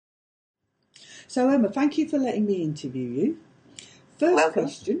So, Emma, thank you for letting me interview you. First Welcome.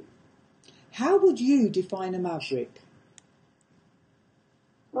 question, how would you define a maverick?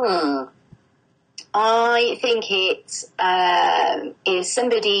 I think it is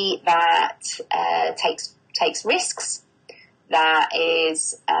somebody that takes risks, that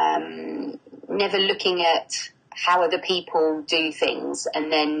is never looking at how other people do things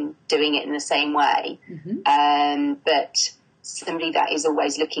and then doing it in the same way, but somebody that is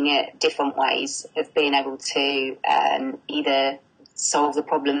always looking at different ways of being able to either solve the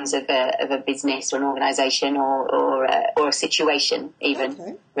problems of a business or an organisation or a situation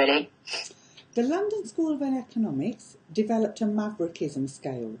even, really. The London School of Economics developed a Maverickism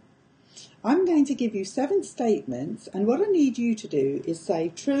scale. I'm going to give you 7 statements, and what I need you to do is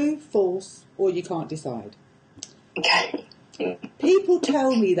say true, false, or you can't decide. Okay. People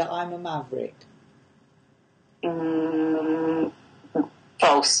tell me that I'm a maverick.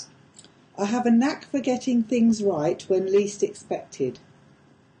 False. I have a knack for getting things right when least expected.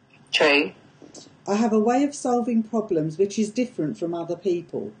 True. I have a way of solving problems which is different from other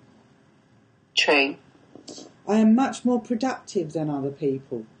people. True. I am much more productive than other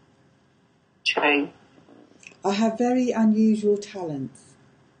people. True. I have very unusual talents.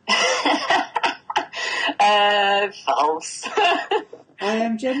 False. I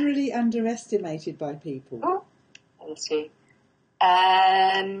am generally underestimated by people. Oh, let's see.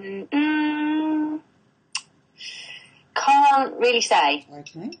 Can't really say.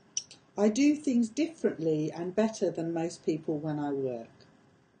 Okay. I do things differently and better than most people when I work.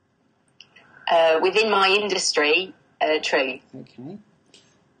 Within my industry, true. Okay.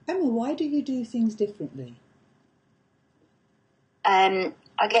 Emma, why do you do things differently?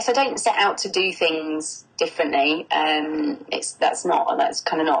 I guess I don't set out to do things differently. That's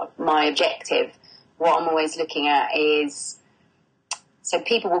kind of not my objective. What I'm always looking at is, so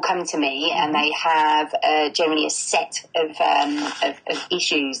people will come to me and they have generally a set of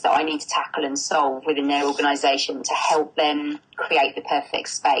issues that I need to tackle and solve within their organisation to help them create the perfect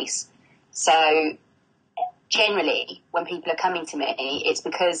space. So generally, when people are coming to me, it's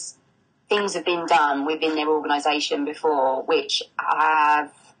because things have been done within their organisation before which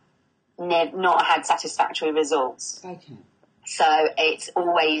have not had satisfactory results. Okay. So it's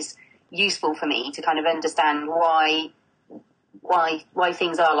always useful for me to kind of understand why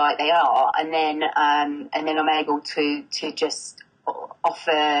things are like they are, and then I'm able to just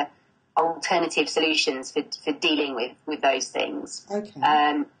offer alternative solutions for dealing with those things. Okay.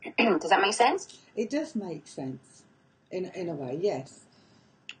 Does that make sense? It does make sense, in a way, yes.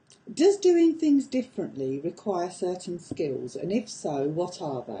 Does doing things differently require certain skills, and if so, what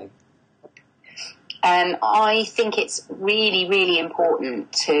are they? I think it's really, really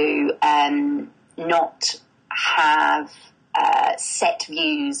important to not have set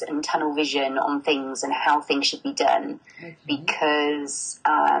views and tunnel vision on things and how things should be done. Okay. Because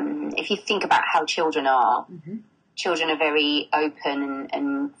if you think about how children are, children are very open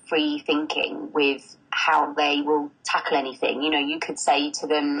and free thinking with how they will tackle anything. You know, you could say to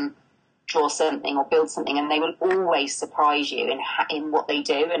them, draw something or build something, and they will always surprise you in what they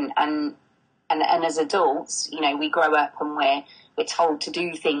do. And as adults, you know, we grow up and we're told to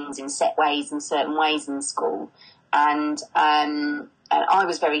do things in set ways and certain ways in school. And I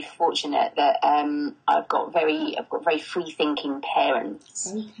was very fortunate that I've got very free thinking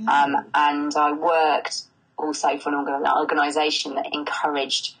parents. Okay. And I worked also for an organisation that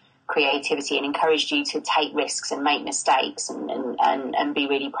encouraged creativity and encouraged you to take risks and make mistakes and be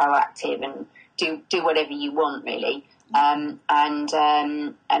really proactive and do whatever you want, really. And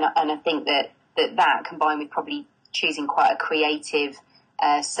I think that combined with probably choosing quite a creative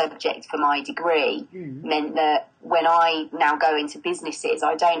subject for my degree meant that when I now go into businesses,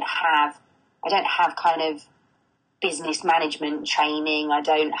 I don't have kind of business management training. I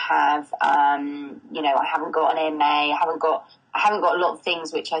don't have, I haven't got an MA. I haven't got a lot of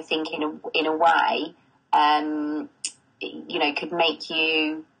things which I think in a way, could make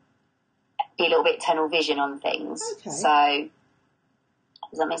you be a little bit tunnel vision on things. Okay. So,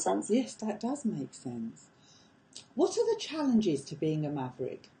 does that make sense? Yes, that does make sense. What are the challenges to being a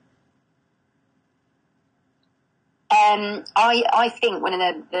maverick? I think one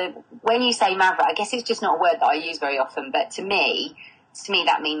of when you say maverick, I guess it's just not a word that I use very often, but to me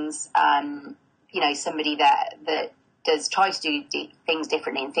that means somebody that does try to do things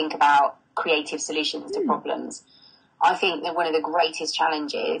differently and think about creative solutions to problems. I think that one of the greatest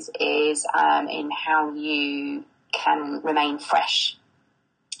challenges is in how you can remain fresh.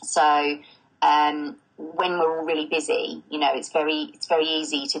 So when we're all really busy, it's very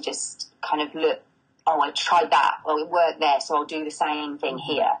easy to just kind of look, oh, I tried that, well, it worked there, so I'll do the same thing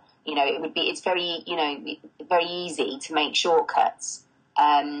here. You know, it's very, you know, very easy to make shortcuts.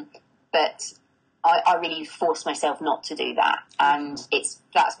 But I really force myself not to do that. And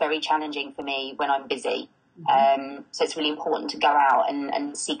that's very challenging for me when I'm busy. So it's really important to go out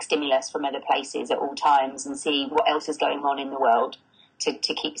and seek stimulus from other places at all times and see what else is going on in the world to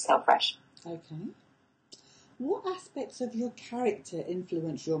keep yourself fresh. Okay. What aspects of your character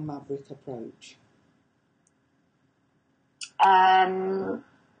influence your maverick approach?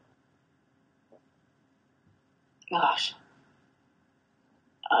 Gosh.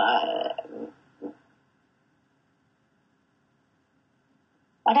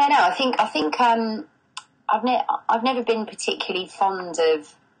 I don't know. I think I've never been particularly fond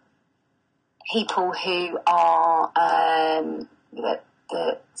of people who are that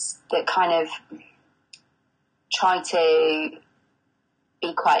kind of try to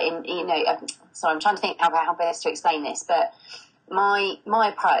be quite sorry, I'm trying to think how best to explain this, but my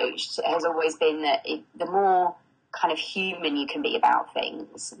approach has always been that the more kind of human you can be about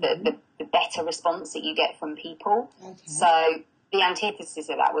things, the better response that you get from people. Okay. So the antithesis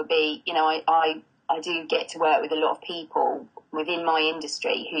of that would be, you know, I do get to work with a lot of people within my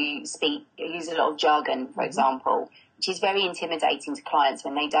industry who use a lot of jargon, for example, which is very intimidating to clients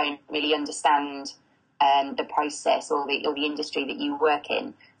when they don't really understand the process or the industry that you work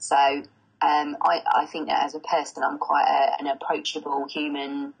in. So I think that as a person, I'm quite an approachable,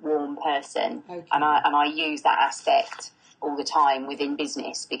 human, warm person, okay. and I use that aspect all the time within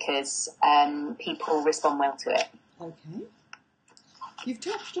business because people respond well to it. Okay. You've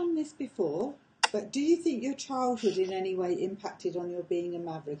touched on this before, but do you think your childhood in any way impacted on your being a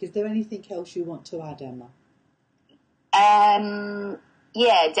maverick? Is there anything else you want to add, Emma?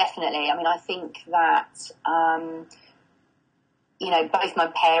 Yeah, definitely. I mean, I think that, you know, both my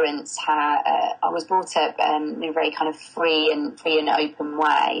parents I was brought up in a very kind of free and open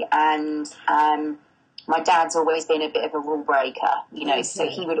way. And my dad's always been a bit of a rule breaker, you know, okay. So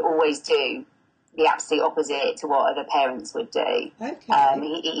he would always do the absolute opposite to what other parents would do.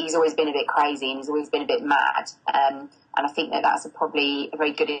 Okay. He's always been a bit crazy and he's always been a bit mad. And I think that's probably a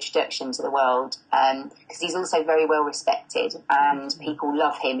very good introduction to the world because he's also very well respected and people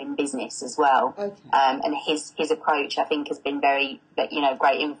love him in business as well. Okay. And his approach, I think, has been very, you know,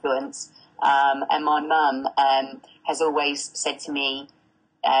 great influence. And my mum has always said to me,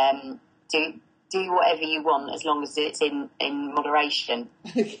 do whatever you want as long as it's in moderation.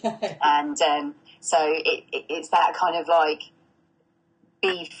 Okay. And so it's that kind of like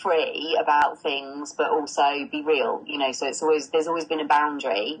be free about things, but also be real, you know. So there's always been a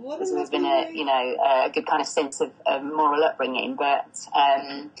boundary. There's always been a good kind of sense of moral upbringing, but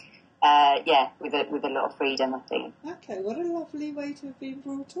with a lot of freedom, I think. Okay, what a lovely way to have been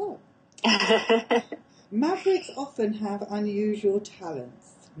brought up. Mavericks often have unusual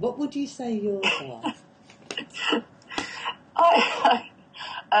talents. What would you say yours are?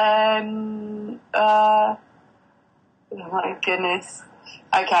 Oh my goodness.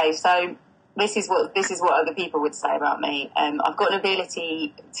 Okay, so this is what other people would say about me. I've got an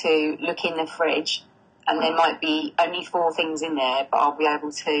ability to look in the fridge, and there might be only 4 things in there, but I'll be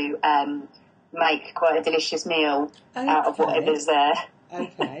able to make quite a delicious meal out of whatever's there.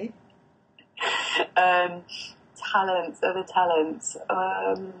 Okay. Other talents.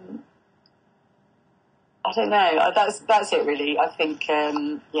 I don't know. That's it really. I think. I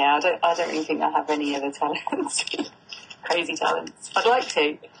don't really think I have any other talents. Crazy talents. I'd like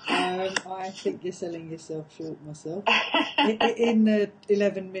to. I think you're selling yourself short myself. In the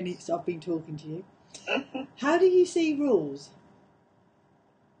 11 minutes I've been talking to you. How do you see rules?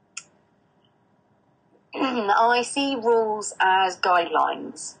 I see rules as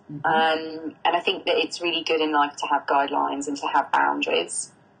guidelines. And I think that it's really good in life to have guidelines and to have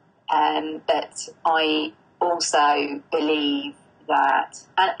boundaries. But I also believe that,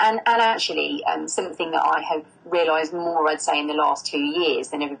 and actually something that I have realised more, I'd say, in the last 2 years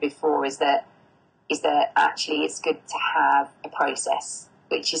than ever before is that actually it's good to have a process,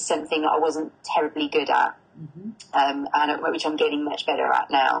 which is something that I wasn't terribly good at, and which I'm getting much better at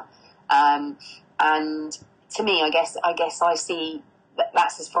now. And to me, I guess I see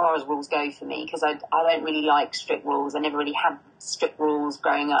that's as far as rules go for me, because I don't really like strict rules. I never really had strict rules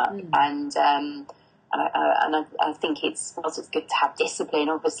growing up, and I think whilst it's good to have discipline,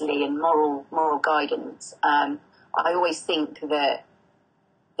 obviously, and moral guidance. I always think that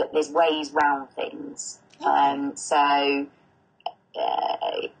there's ways round things. So I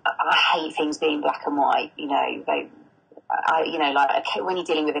hate things being black and white. You know, when you're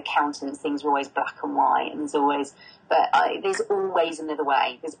dealing with accountants, things are always black and white, and there's always another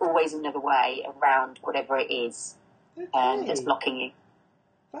way. There's always another way around whatever it is that's blocking you.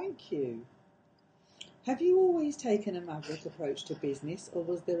 Thank you. Have you always taken a maverick approach to business, or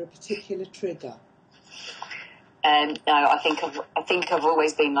was there a particular trigger? No, I think I've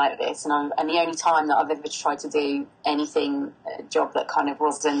always been like this, and the only time that I've ever tried to do anything, a job that kind of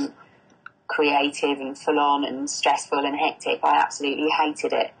wasn't creative and full on and stressful and hectic, I absolutely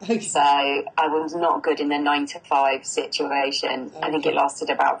hated it. Okay. So I was not good in the 9-to-5 situation. Okay. I think it lasted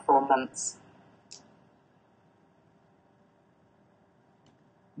about 4 months.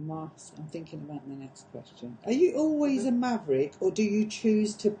 Marks, I'm thinking about the next question. Are you always a maverick, or do you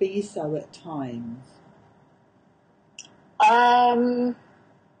choose to be so at times? I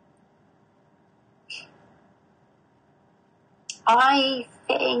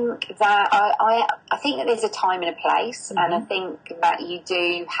think that I think that there's a time and a place, mm-hmm. and I think that you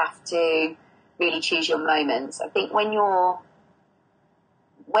do have to really choose your moments. I think when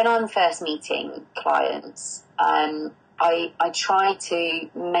I'm first meeting clients, I try to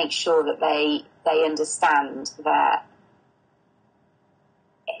make sure that they understand that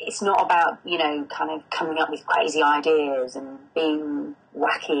it's not about, you know, kind of coming up with crazy ideas and being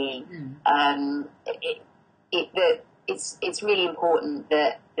wacky. It's really important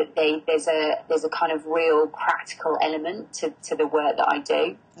that there's a kind of real practical element to the work that I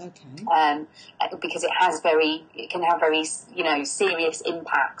do. Okay. Because it can have very, you know, serious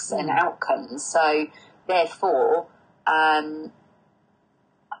impacts and outcomes. So therefore, I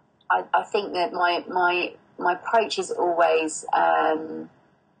think that my approach is always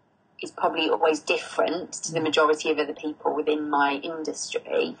is probably always different to the majority of other people within my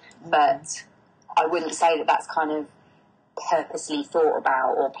industry, but I wouldn't say that that's kind of purposely thought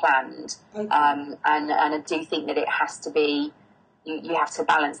about or planned. Okay. And I do think that it has to be, you have to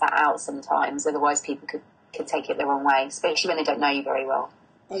balance that out sometimes, otherwise people could take it the wrong way, especially when they don't know you very well.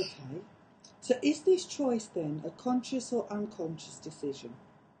 Okay. So is this choice then a conscious or unconscious decision?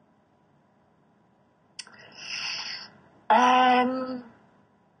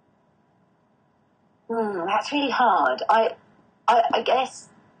 That's really hard. I guess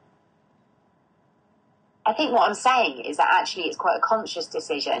I think what I'm saying is that actually it's quite a conscious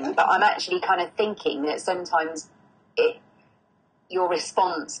decision, okay. But I'm actually kind of thinking that sometimes your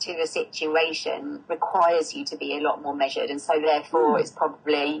response to the situation requires you to be a lot more measured, and so therefore it's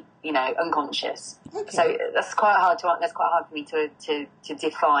probably, you know, unconscious. Okay. So that's quite hard for me to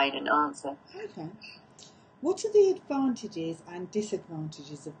define and answer. Okay. What are the advantages and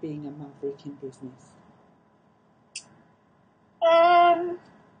disadvantages of being a maverick in business?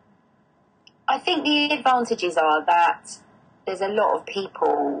 I think the advantages are that there's a lot of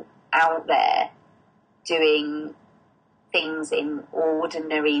people out there doing things in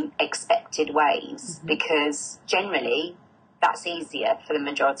ordinary, expected ways, because generally that's easier for the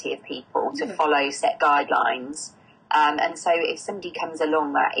majority of people to follow set guidelines. And so if somebody comes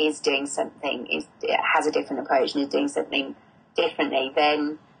along that is doing something, has a different approach and is doing something differently,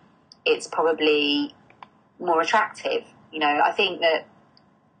 then it's probably more attractive. You know, I think that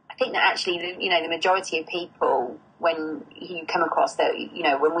actually, the majority of people, when you come across that, you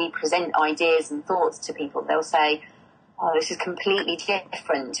know, when we present ideas and thoughts to people, they'll say, "Oh, this is completely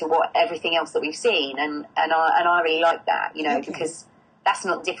different to what everything else that we've seen," and I really like that, you know, because that's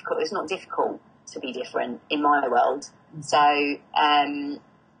not difficult. It's not difficult to be different in my world. So I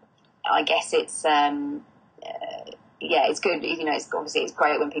guess it's it's good. You know, it's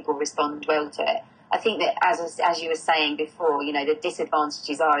great when people respond well to it. I think that as you were saying before, you know, the disadvantages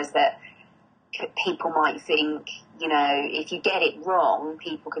is that people might think, you know, if you get it wrong,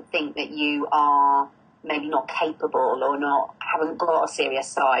 people could think that you are maybe not capable or haven't got a serious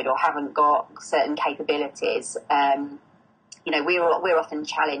side or haven't got certain capabilities. You know, we're often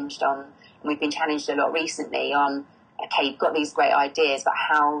challenged on, and we've been challenged a lot recently on, okay, you've got these great ideas, but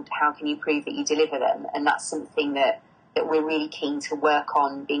how can you prove that you deliver them? And that's something that we're really keen to work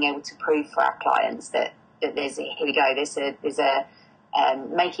on, being able to prove for our clients that there's making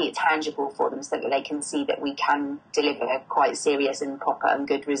it tangible for them so that they can see that we can deliver quite serious and proper and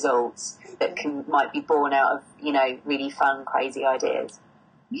good results that might be born out of, you know, really fun, crazy ideas.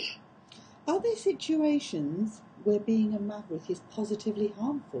 Are there situations where being a maverick is positively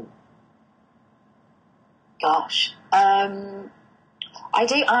harmful? Gosh, I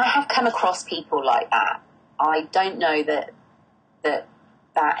have come across people like that. I don't know that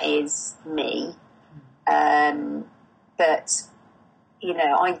is me, but, you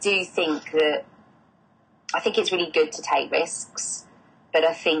know, I do think it's really good to take risks, but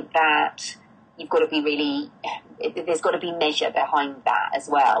I think that you've got to be there's got to be measure behind that as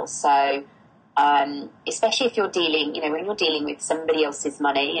well. So, especially if you're dealing, you know, when you're dealing with somebody else's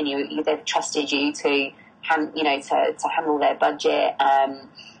money and they've trusted you to to handle their budget.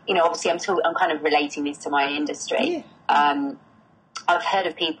 Obviously I'm kind of relating this to my industry. Yeah. I've heard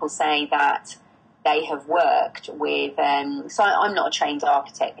of people say that they have worked with, so I'm not a trained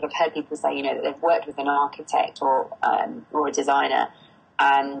architect, but I've heard people say, that they've worked with an architect or a designer,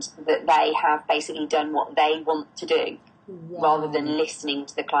 and that they have basically done what they want to do rather than listening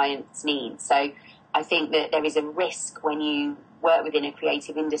to the client's needs. So I think that there is a risk when you work within a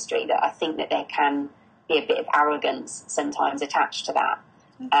creative industry that I think that there can be a bit of arrogance sometimes attached to that.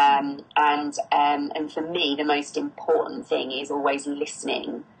 And for me, the most important thing is always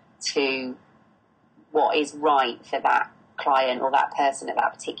listening to what is right for that client or that person at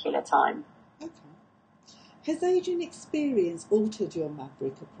that particular time. Okay. Has agent experience altered your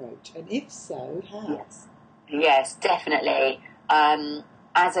Maverick approach? And if so, how? Yes, definitely.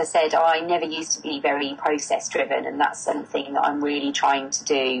 As I said, I never used to be very process driven, and that's something that I'm really trying to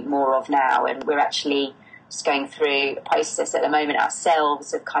do more of now. And we're actually just going through a process at the moment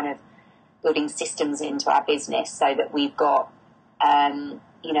ourselves of kind of building systems into our business so that we've got,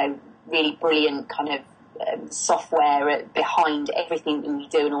 really brilliant kind of software behind everything that we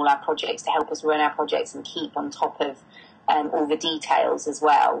do in all our projects to help us run our projects and keep on top of all the details as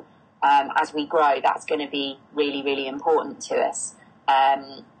well. As we grow, that's going to be really, really important to us.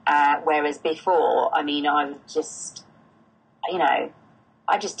 Whereas before, I mean, I just,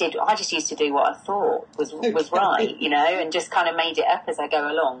 I just used to do what I thought was right, and just kind of made it up as I go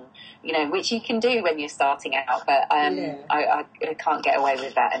along, which you can do when you're starting out, but I can't get away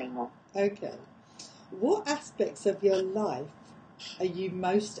with that anymore. Okay. What aspects of your life are you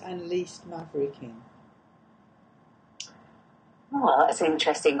most and least maverick in? Oh, that's an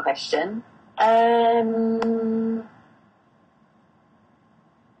interesting question.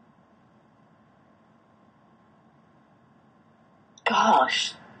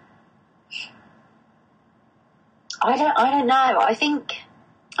 Gosh, I don't know. I think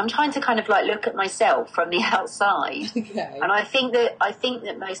I'm trying to kind of like look at myself from the outside, Okay. and I think that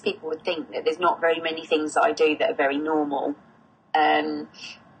most people would think that there's not very many things that I do that are very normal. I'm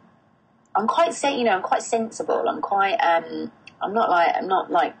quite I'm quite sensible. I'm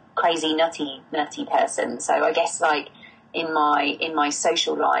not like crazy nutty person. So I guess like in my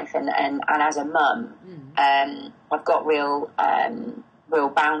social life and as a mum, I've got real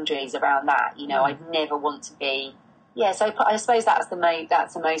boundaries around that. I'd never want to be. Yeah, so I suppose that's the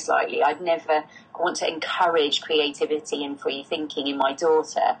most likely. I want to encourage creativity and free thinking in my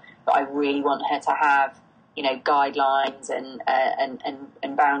daughter, but I really want her to have, guidelines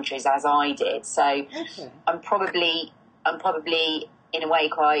and boundaries as I did. So okay. I'm probably in a way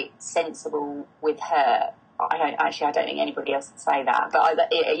quite sensible with her. I don't think anybody else would say that, but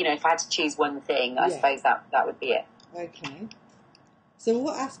if I had to choose one thing, I suppose that would be it. Okay. So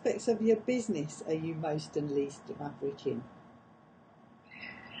what aspects of your business are you most and least maverick in?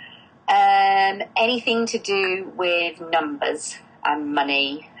 Anything to do with numbers and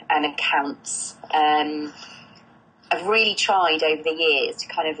money and accounts. I've really tried over the years to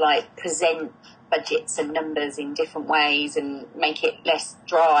kind of like present budgets and numbers in different ways and make it less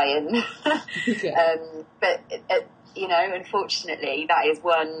dry and but unfortunately that is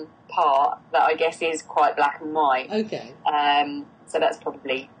one part that I guess is quite black and white. Okay. So that's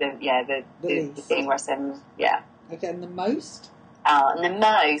probably the thing where I said, yeah. Okay, and the most? And the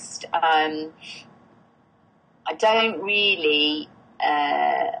most, I don't really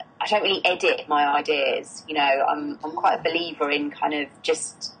edit my ideas. I'm quite a believer in kind of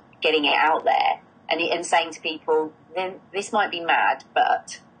just getting it out there and saying to people, then this might be mad,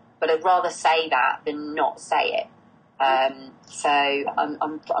 but I'd rather say that than not say it. So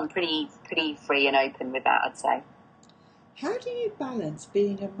I'm pretty free and open with that, I'd say. How do you balance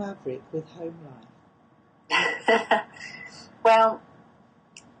being a maverick with home life? Well,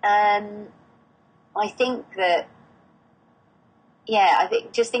 I think that, I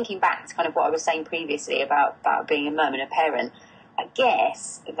think just thinking back to kind of what I was saying previously about being a mum and a parent, I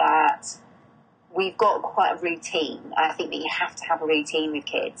guess that we've got quite a routine. I think that you have to have a routine with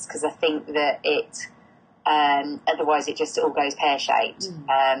kids because I think that otherwise it just all goes pear-shaped.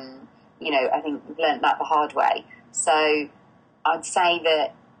 I think we've learnt that the hard way. So I'd say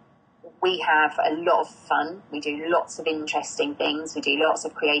that we have a lot of fun. We do lots of interesting things. We do lots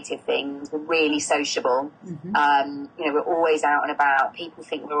of creative things. We're really sociable. We're always out and about. People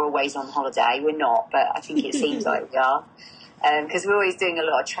think we're always on holiday. We're not, but I think it seems like we are. Because we're always doing a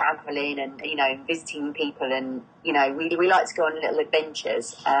lot of travelling and, visiting people and, we like to go on little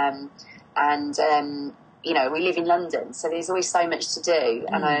adventures. We live in London, so there's always so much to do.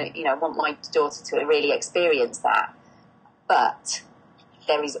 And I want my daughter to really experience that. But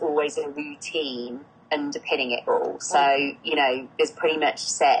there is always a routine underpinning it all. So, you know, there's pretty much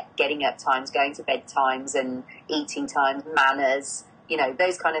set getting up times, going to bed times and eating times, manners, you know,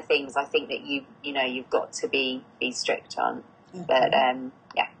 those kind of things I think that you've got to be strict on. Okay. But,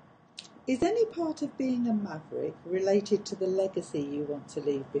 yeah. Is any part of being a maverick related to the legacy you want to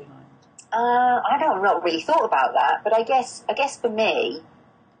leave behind? I've not really thought about that, but I guess for me,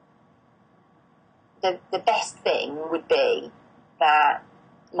 the best thing would be that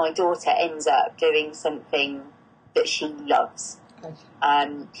my daughter ends up doing something that she loves. Okay.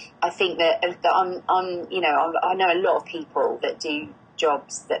 I think that I'm you know, I know a lot of people that do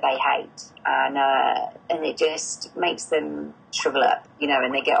jobs that they hate, and it just makes them shrivel up, you know,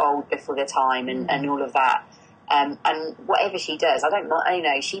 and they get old before their time and all of that. And whatever she does, I don't mind. You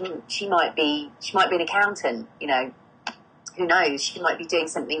know, she might be an accountant. You know, who knows? She might be doing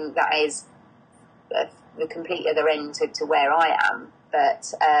something that is the complete other end to where I am.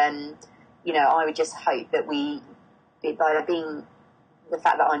 But you know, I would just hope that by being the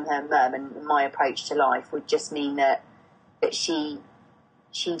fact that I'm her mum and my approach to life would just mean that she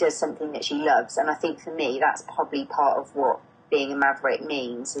does something that she loves. And I think for me, that's probably part of what being a maverick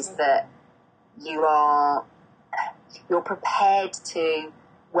means, is that you're prepared to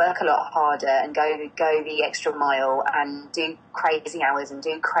work a lot harder and go the extra mile and do crazy hours and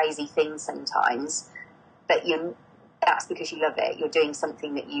do crazy things sometimes, but that's because you love it. You're doing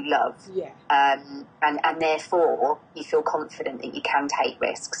something that you love. Yeah. And therefore you feel confident that you can take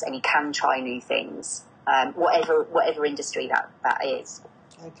risks and you can try new things, whatever industry that is.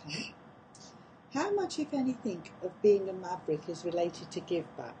 Okay. How much, if anything, of being a maverick is related to give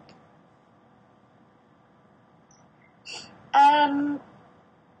back?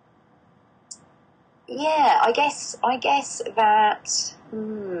 Yeah, I guess that. I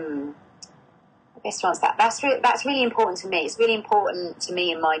guess to answer that, that's really important to me. It's really important to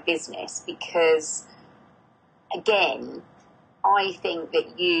me in my business because, again, I think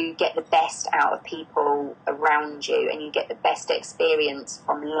that you get the best out of people around you and you get the best experience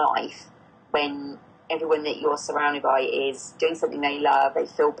from life when everyone that you're surrounded by is doing something they love, they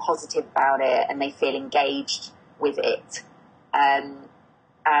feel positive about it, and they feel engaged with it. And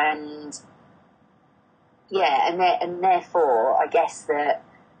therefore, I guess that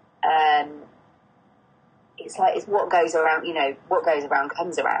it's what goes around. You know, what goes around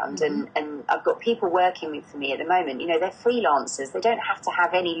comes around. Mm-hmm. And I've got people working for me at the moment. You know, they're freelancers. They don't have to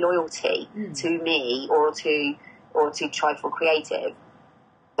have any loyalty to me or to Trifle Creative,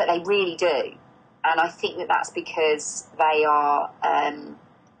 but they really do. And I think that that's because they are.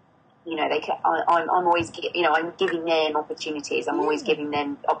 You know, I'm always, you know, I'm giving them opportunities. I'm always giving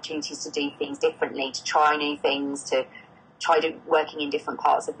them opportunities to do things differently, to try new things, to try working in different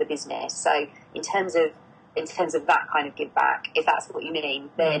parts of the business. So in terms of that kind of give back, if that's what you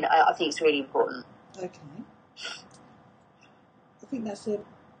mean, then I think it's really important. Okay. I think that's a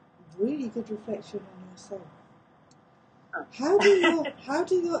really good reflection on yourself. How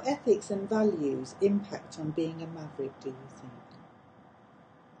do your ethics and values impact on being a maverick, do you think?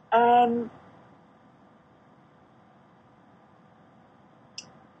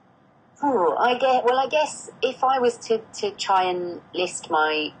 I guess if I was to try and list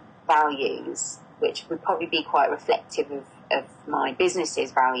my values, which would probably be quite reflective of my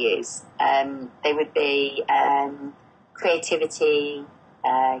business's values, they would be creativity,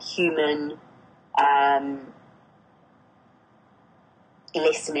 human,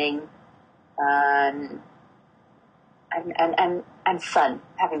 listening, and fun,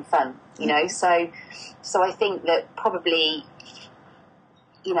 having fun, you know. So I think that probably,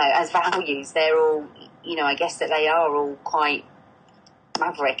 you know, as values, they're all, you know, I guess that they are all quite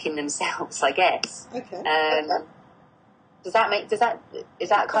maverick in themselves, I guess. Okay. Is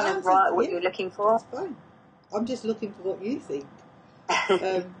that kind of right, what you're looking for? That's fine. I'm just looking for what you think.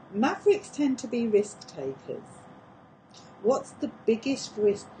 Mavericks tend to be risk takers. What's the biggest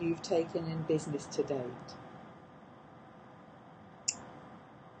risk you've taken in business to date?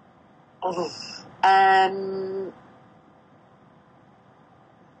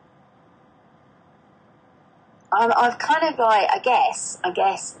 I've kind of like, I guess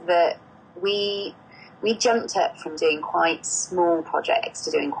that we jumped up from doing quite small projects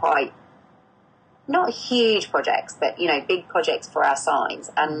to doing quite, not huge projects, but, you know, big projects for our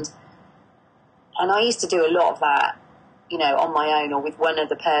size. And I used to do a lot of that, you know, on my own or with one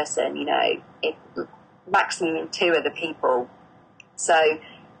other person, you know, maximum 2 other people. So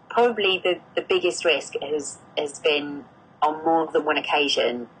probably the biggest risk has been, on more than one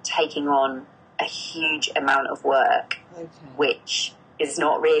occasion, taking on a huge amount of work, which is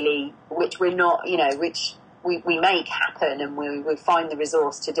not really, which we're not, you know, which we make happen and we find the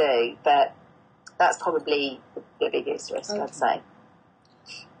resource to do, but That's probably the biggest risk, Okay. I'd say.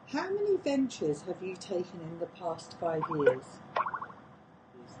 How many ventures have you taken in the past 5 years?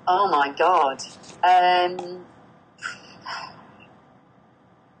 Oh my God. I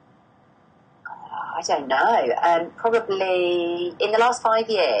don't know. Probably in the last 5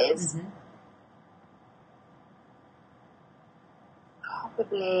 years,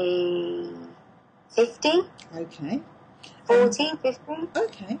 probably 50, Okay. 40, 50.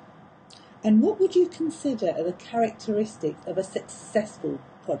 Okay. And what would you consider are the characteristics of a successful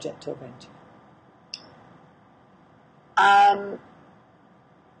project or venture?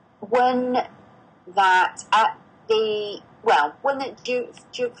 One that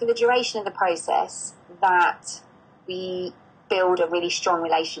for the duration of the process, that we build a really strong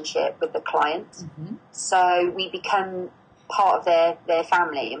relationship with the client. So we become part of their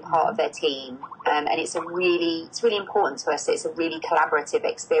family and part of their team, and it's really important to us. It's a really collaborative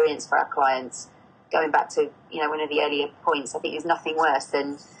experience for our clients. Going back to one of the earlier points, I think there's nothing worse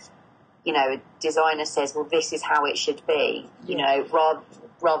than a designer says, well, this is how it should be,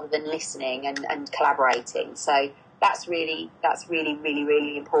 rather than listening and collaborating. So that's really,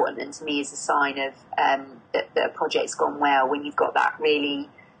 really important, and to me is a sign of that a project's gone well when you've got that really,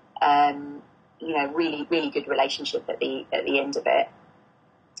 really good relationship at the end of it.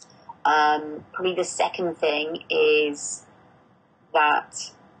 Probably the second thing is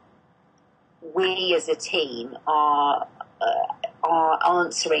that we as a team are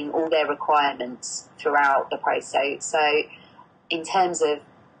answering all their requirements throughout the process. So in terms of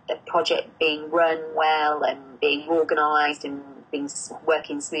the project being run well and being organised and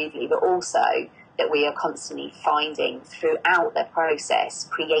working smoothly, but also that we are constantly finding throughout the process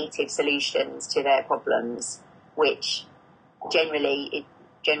creative solutions to their problems, which generally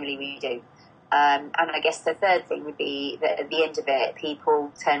we do. And I guess the third thing would be that at the end of it,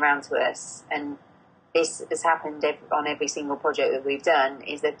 people turn around to us, and this has happened on every single project that we've done,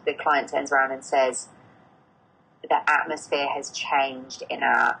 is that the client turns around and says, the atmosphere has changed in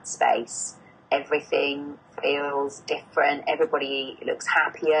our space. Everything feels different. Everybody looks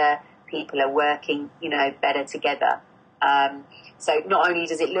happier. People are working, better together. So not only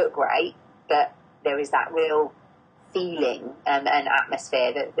does it look great, but there is that real feeling and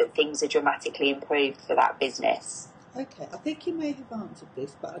atmosphere that things are dramatically improved for that business. Okay, I think you may have answered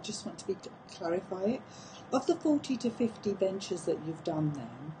this, but I just want to clarify it. Of the 40 to 50 ventures that you've done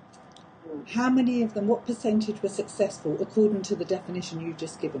then, how many of them, what percentage were successful according to the definition you've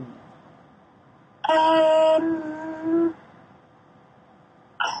just given me?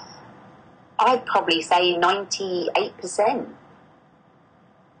 I'd probably say 98%.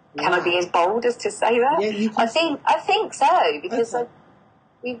 Wow. Can I be as bold as to say that? Yeah, you can. I think so, because okay.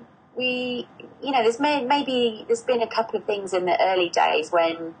 we there's there's been a couple of things in the early days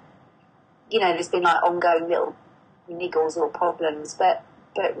when there's been like ongoing little niggles or problems, but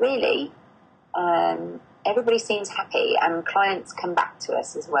really everybody seems happy, and clients come back to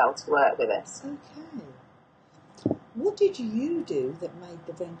us as well to work with us. Okay. What did you do that made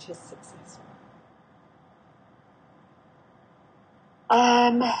the venture successful?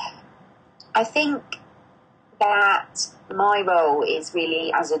 I think that my role is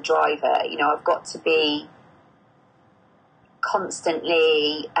really as a driver. I've got to be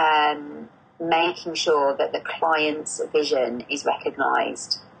constantly making sure that the client's vision is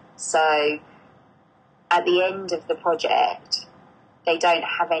recognised. So at the end of the project, they don't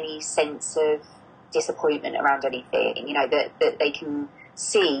have any sense of disappointment around anything, that they can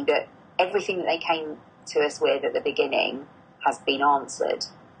see that everything that they came to us with at the beginning has been answered.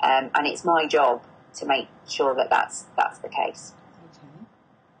 And it's my job to make sure that that's the case. Okay.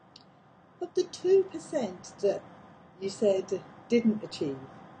 But the 2% that you said didn't achieve,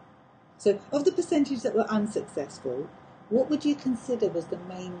 so of the percentage that were unsuccessful, what would you consider was the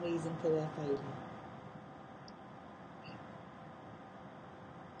main reason for their failure?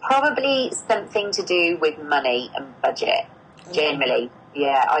 Probably something to do with money and budget, generally.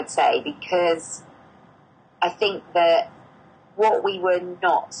 Yeah, I'd say, because I think that what we were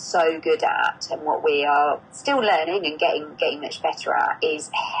not so good at, and what we are still learning and getting much better at,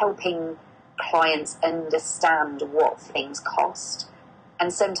 is helping clients understand what things cost.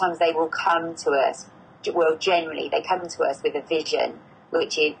 And sometimes they will come to us, generally they come to us with a vision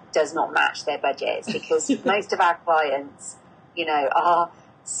which does not match their budgets, because most of our clients, are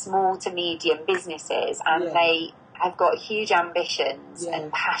small to medium businesses, and they have got huge ambitions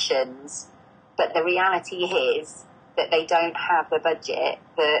and passions, but the reality is that they don't have the budget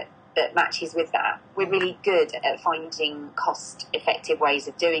that matches with that. We're really good at finding cost-effective ways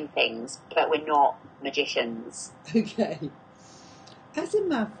of doing things, but we're not magicians. Okay. As a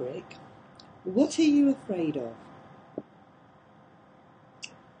maverick, What are you afraid of?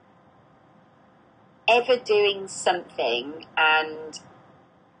 Ever doing something and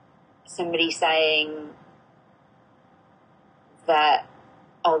somebody saying that,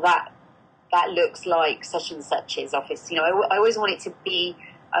 oh, that looks like such and such's office. You know, I always want it to be.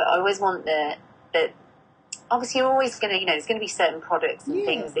 I always want the obviously you're always going to, you know, there's going to be certain products and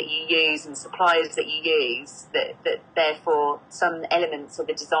things that you use and suppliers that you use that therefore some elements of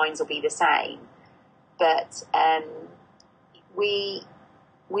the designs will be the same. But we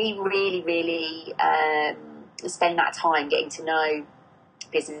really spend that time getting to know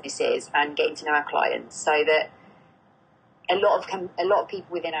businesses and getting to know our clients, so that a lot of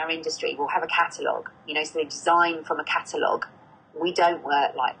people within our industry will have a catalogue, you know, so they design from a catalogue. We don't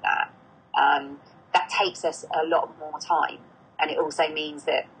work like that. That takes us a lot more time, and it also means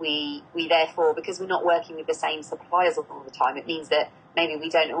that we therefore, because we're not working with the same suppliers all the time, it means that maybe we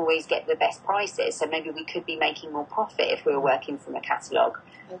don't always get the best prices, so maybe we could be making more profit if we were working from a catalogue.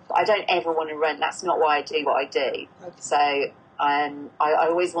 Okay. I don't ever want to run, that's not why I do what I do. Okay. So I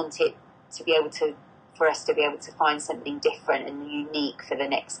always want it to be able to, for us to be able to find something different and unique for the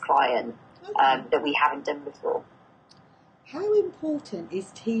next client that we haven't done before. How important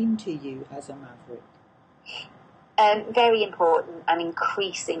is team to you as a maverick? Very important, and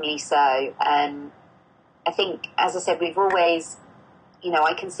increasingly so. I think, as I said, we've always, you know,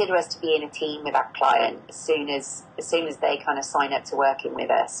 I consider us to be in a team with our client as soon as they kind of sign up to working with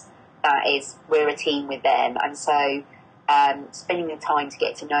us. That is, we're a team with them, and so spending the time to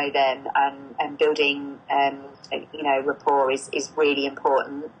get to know them and building, you know, rapport is really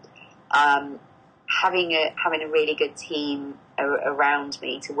important. Having a really good team around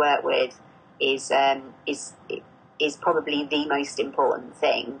me to work with is probably the most important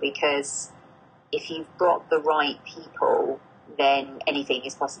thing, because if you've got the right people, then anything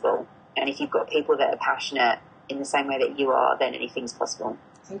is possible. And if you've got people that are passionate in the same way that you are, then anything's possible.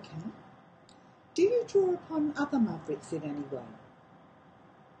 Okay. Do you draw upon other mavericks in any way?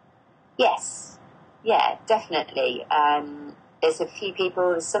 Yes. Yeah, definitely. There's a few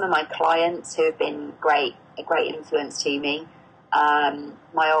people, some of my clients who have been a great influence to me.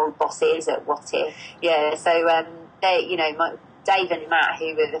 My old bosses at What If. Yeah, so they, you know, Dave and Matt,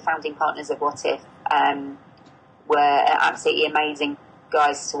 who were the founding partners of What If, were absolutely amazing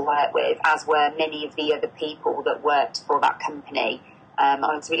guys to work with, as were many of the other people that worked for that company. I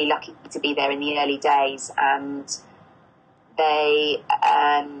was really lucky to be there in the early days, and they,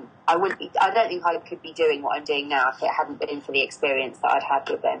 I don't think I could be doing what I'm doing now if it hadn't been for the experience that I'd had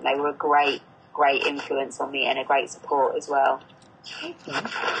with them. They were a great influence on me and a great support as well. Okay.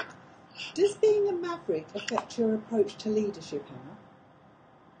 Does being a maverick affect your approach to leadership,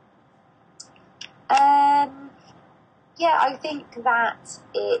 Emma? Yeah, I think that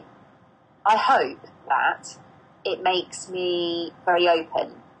I hope that it makes me very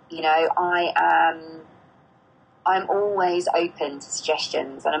open. You know, I'm always open to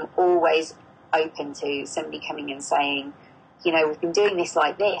suggestions, and I'm always open to somebody coming and saying, you know, we've been doing this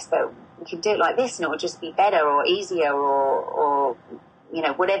like this, but we can do it like this and it will just be better or easier or you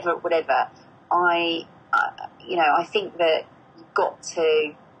know, whatever. You know, I think that you've got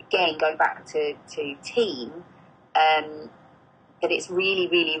to, again, going back to team, that it's really,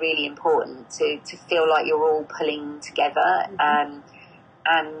 really, really important to feel like you're all pulling together, and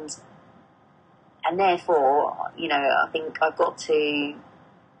therefore, you know, I think I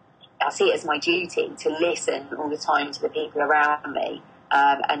see it as my duty to listen all the time to the people around me,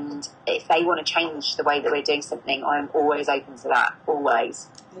 and if they want to change the way that we're doing something, I'm always open to that, always.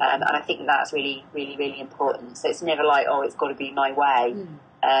 And I think that's really, really, really important. So it's never like, oh, it's got to be my way.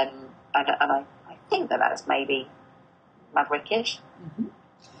 And I think that's maybe maverickish. Mm-hmm.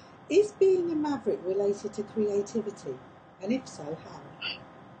 Is being a maverick related to creativity? And if so, how?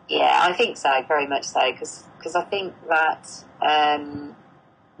 Yeah, I think so, very much so, because I think that,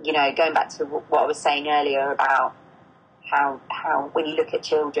 you know, going back to what I was saying earlier about how when you look at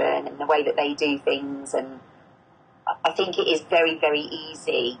children and the way that they do things, and I think it is very, very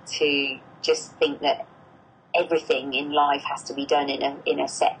easy to just think that everything in life has to be done in a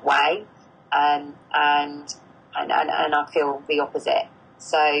set way, and I feel the opposite.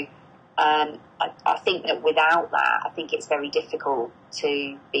 So I think that without that, I think it's very difficult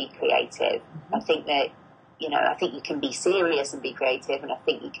to be creative. I think that, you know, I think you can be serious and be creative, and I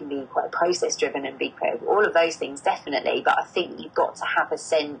think you can be quite process driven and be creative. All of those things, definitely, but I think you've got to have a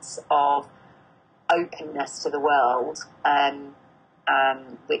sense of openness to the world,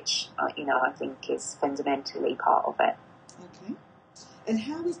 which, you know, I think is fundamentally part of it. Okay. And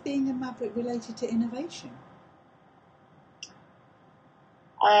how is being a maverick related to innovation?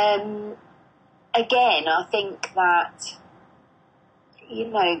 again, I think that,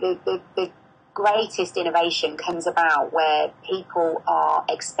 the greatest innovation comes about where people are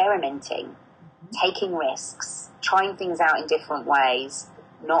experimenting, taking risks, trying things out in different ways,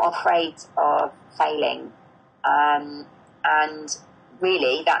 not afraid of failing, and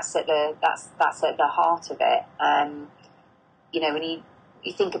really that's at the heart of it. When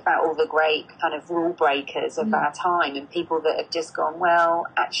you think about all the great kind of rule breakers of our time and people that have just gone, well,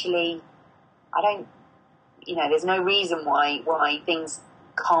 actually, I don't, there's no reason why things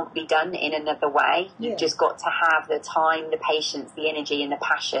can't be done in another way. You've just got to have the time, the patience, the energy and the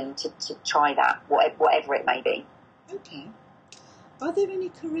passion to try that, whatever it may be. Okay. Are there any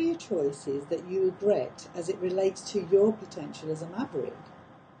career choices that you regret as it relates to your potential as a maverick?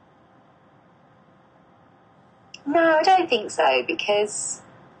 No, I don't think so, because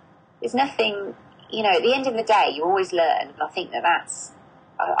there's nothing, at the end of the day, you always learn. And I think that's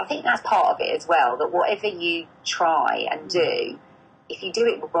part of it as well, that whatever you try and do, if you do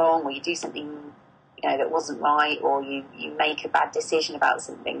it wrong or you do something, that wasn't right, or you make a bad decision about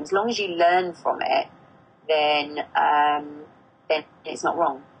something, as long as you learn from it, then it's not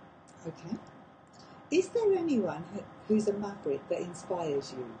wrong. Okay. Is there anyone who's a maverick that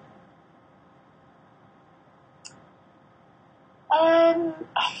inspires you?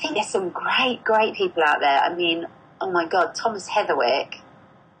 I think there's some great people out there. I mean, oh my God, Thomas Heatherwick,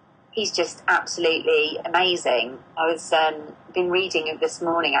 he's just absolutely amazing. I was been reading this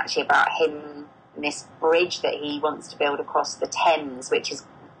morning actually about him and this bridge that he wants to build across the Thames, which is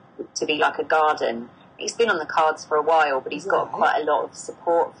to be like a garden. It's been on the cards for a while, but he's got quite a lot of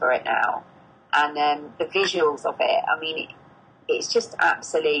support for it now. And the visuals of it, I mean, it's just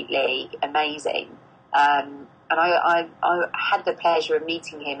absolutely amazing. And I had the pleasure of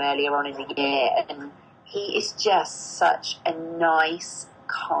meeting him earlier on in the year, and he is just such a nice,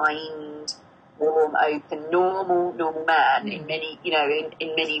 kind, warm, open, normal man in many,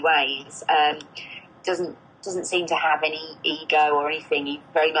 in many ways. Doesn't seem to have any ego or anything. He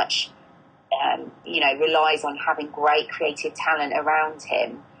very much, relies on having great creative talent around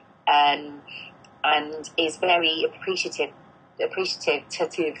him, and is very appreciative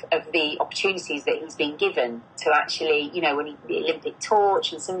of the opportunities that he's been given to actually, when the Olympic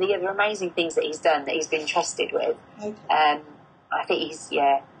torch and some of the other amazing things that he's done, that he's been trusted with. Okay. I think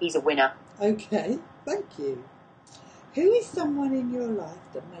he's a winner. Okay, thank you. Who is someone in your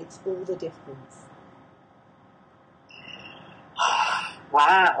life that makes all the difference?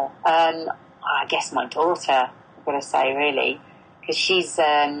 Wow. I guess my daughter, I've got to say, really, because she's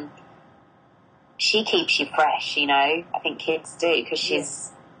she keeps you fresh, I think kids do, because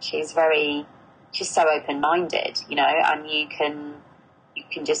she's so open-minded, and you can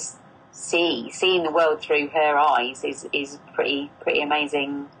just seeing the world through her eyes is pretty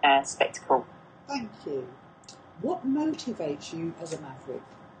amazing spectacle. Thank you. What motivates you as a maverick?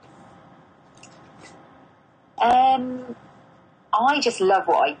 I just love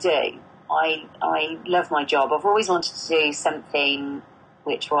what I do. I love my job. I've always wanted to do something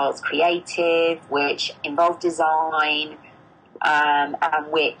which was creative, which involved design, and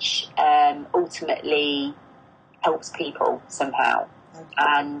which ultimately helps people somehow. Okay.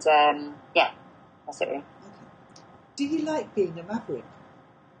 And that's it really. Okay. Do you like being a maverick?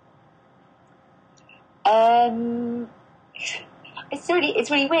 It's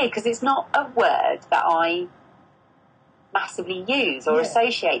really weird, because it's not a word that I massively use or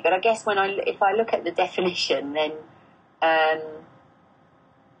associate. But I guess if I look at the definition, then.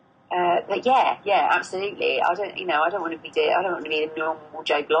 But yeah, absolutely. I don't want to be a normal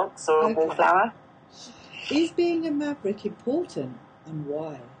Joe Bloggs or a wallflower. Is being a maverick important, and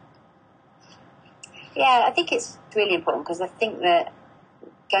why? Yeah, I think it's really important, because I think that,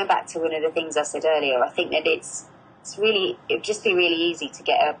 going back to one of the things I said earlier, I think that it'd just be really easy to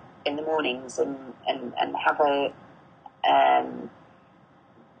get up in the mornings and have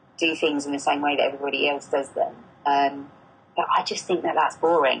do things in the same way that everybody else does them. But I just think that that's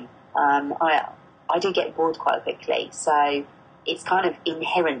boring. I do get bored quite quickly, so it's kind of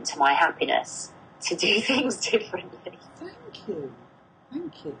inherent to my happiness to do things differently. Thank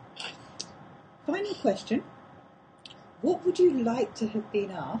you. Final question. What would you like to have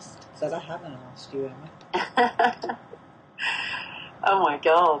been asked that I haven't asked you, Emma? Oh my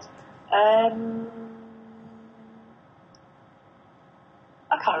God.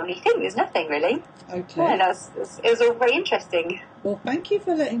 I can't really think. There's nothing really. Okay. Yeah, it was all very interesting. Well, thank you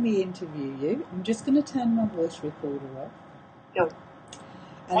for letting me interview you. I'm just going to turn my voice recorder off. Cool.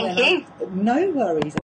 Thank you. No worries.